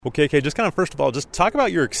Well, KK, just kind of first of all, just talk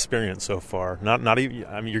about your experience so far. Not even.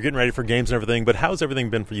 I mean, you're getting ready for games and everything, but how's everything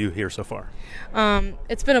been for you here so far?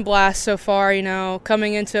 It's been a blast so far.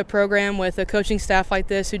 Coming into a program with a coaching staff like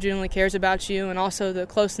this who genuinely cares about you, and also the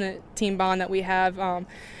close-knit team bond that we have. I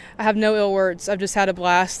have no ill words. I've just had a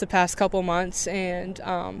blast the past couple months, and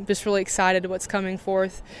just really excited what's coming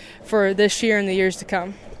forth for this year and the years to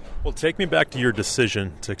come. Well, take me back to your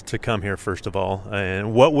decision to come here, first of all,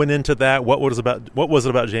 and what went into that? What was it about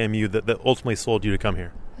JMU that ultimately sold you to come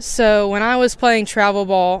here? So when I was playing travel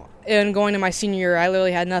ball and going to my senior year, I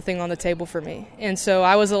literally had nothing on the table for me. And so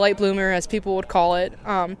I was a late bloomer, as people would call it.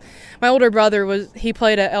 My older brother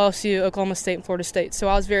played at LSU, Oklahoma State, and Florida State. So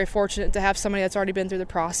I was very fortunate to have somebody that's already been through the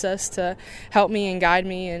process to help me and guide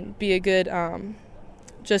me and be a good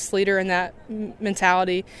just leader in that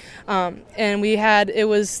mentality. And it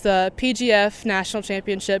was the PGF National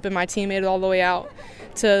Championship, and my team made it all the way out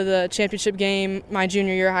to the championship game my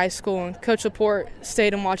junior year of high school. And Coach Laporte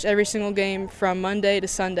stayed and watched every single game from Monday to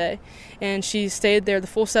Sunday. And she stayed there the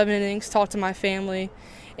full 7 innings, talked to my family,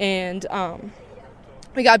 and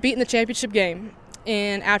we got beat in the championship game.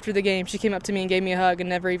 And after the game, she came up to me and gave me a hug and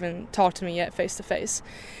never even talked to me yet face to face.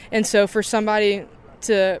 And so for somebody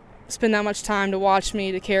to spend that much time to watch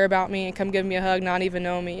me, to care about me, and come give me a hug, not even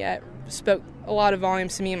know me yet, spoke a lot of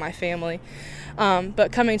volumes to me and my family.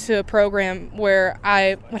 But coming to a program where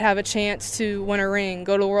I would have a chance to win a ring,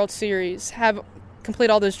 go to a World Series, complete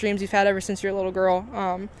all those dreams you've had ever since you're a little girl,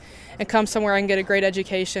 and come somewhere I can get a great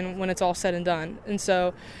education when it's all said and done. And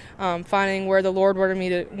so finding where the Lord wanted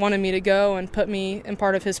me to go and put me in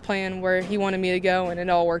part of His plan where He wanted me to go, and it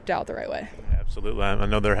all worked out the right way. Absolutely. I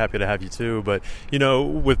know they're happy to have you too, but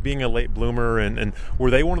with being a late bloomer, and were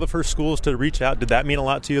they one of the first schools to reach out? Did that mean a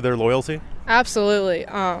lot to you, their loyalty? Absolutely.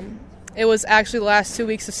 It was actually the last 2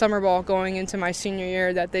 weeks of summer ball going into my senior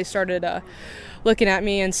year that they started looking at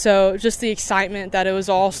me, and so just the excitement that it was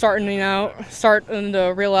all starting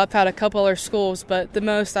to reel up at a couple other schools, but the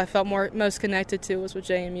most I felt most connected to was with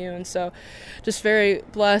JMU, and so just very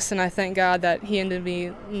blessed, and I thank God that He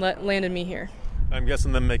landed me here. I'm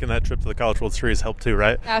guessing them making that trip to the College World Series helped too,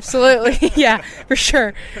 right? Absolutely. Yeah, for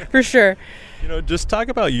sure. Just talk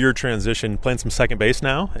about your transition, playing some second base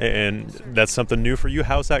now, and that's something new for you.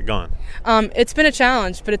 How's that gone? It's been a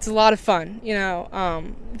challenge, but it's a lot of fun.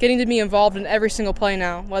 Getting to be involved in every single play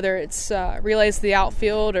now, whether it's relays to the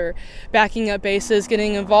outfield or backing up bases,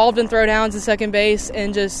 getting involved in throwdowns at second base,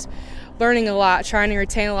 and just learning a lot, trying to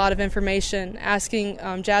retain a lot of information, asking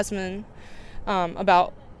Jasmine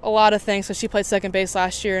about a lot of things. So she played second base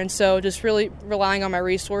last year, and so just really relying on my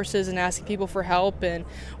resources and asking people for help, and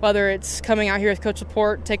whether it's coming out here with Coach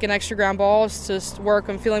Laporte, taking extra ground balls to work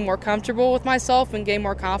on feeling more comfortable with myself and gain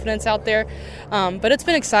more confidence out there. But it's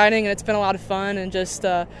been exciting, and it's been a lot of fun, and just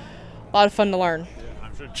a lot of fun to learn.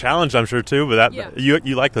 Challenge, I'm sure too, but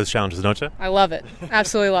you like those challenges, don't you? I love it.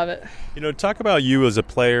 Absolutely love it. Talk about you as a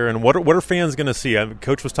player, and what are fans going to see?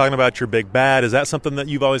 Coach was talking about your big bat. Is that something that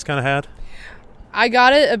you've always kind of had? I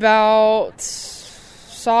got it about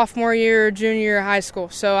sophomore year, junior year of high school.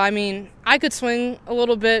 So, I could swing a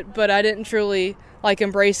little bit, but I didn't truly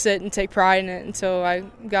embrace it and take pride in it until I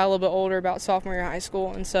got a little bit older, about sophomore year of high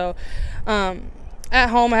school. And so at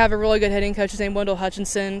home I have a really good hitting coach. His name is Wendell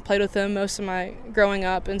Hutchinson. Played with him most of my growing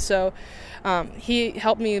up. And so he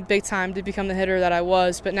helped me big time to become the hitter that I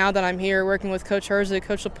was. But now that I'm here working with Coach Herzig,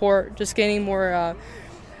 Coach Laporte, just gaining more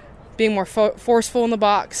being more forceful in the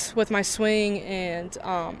box with my swing, and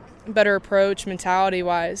better approach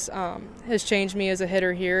mentality-wise has changed me as a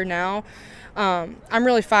hitter here now. I'm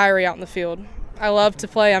really fiery out in the field. I love to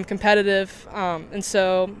play. I'm competitive, and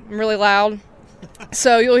so I'm really loud.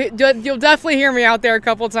 So you'll definitely hear me out there a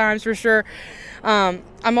couple times for sure. I'm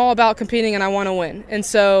all about competing, and I want to win. And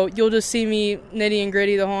so you'll just see me nitty and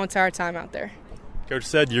gritty the whole entire time out there. Coach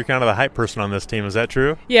said you're kind of the hype person on this team. Is that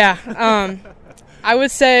true? Yeah. I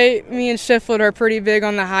would say me and Shiflett are pretty big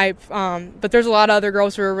on the hype, but there's a lot of other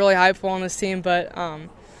girls who are really hypeful on this team, but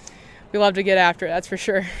we love to get after it, that's for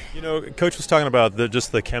sure. Coach was talking about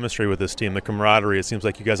just the chemistry with this team, the camaraderie. It seems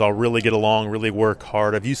like you guys all really get along, really work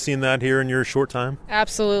hard. Have you seen that here in your short time?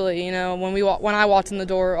 Absolutely. When I walked in the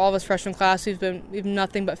door, all of us freshman class, we've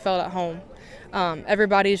nothing but felt at home.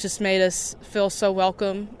 Everybody's just made us feel so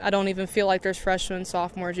welcome. I don't even feel like there's freshmen,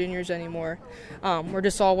 sophomore, juniors anymore. We're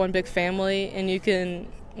just all one big family, and you can,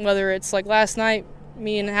 whether it's like last night,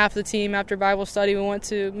 me and half the team after Bible study, we went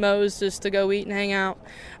to Moe's just to go eat and hang out.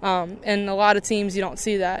 And a lot of teams, you don't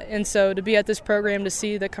see that. And so to be at this program, to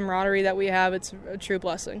see the camaraderie that we have, it's a true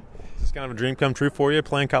blessing. Is this kind of a dream come true for you,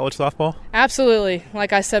 playing college softball? Absolutely.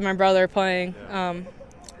 Like I said, my brother playing.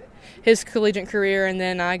 his collegiate career, and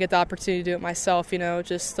then I get the opportunity to do it myself,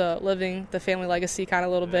 just living the family legacy kind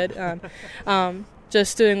of a little bit.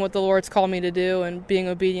 Just doing what the Lord's called me to do and being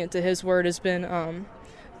obedient to his word has been a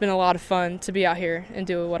lot of fun to be out here and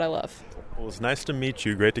do what I love. Well, it's nice to meet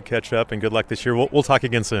you. Great to catch up, and good luck this year. We'll talk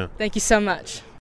again soon. Thank you so much.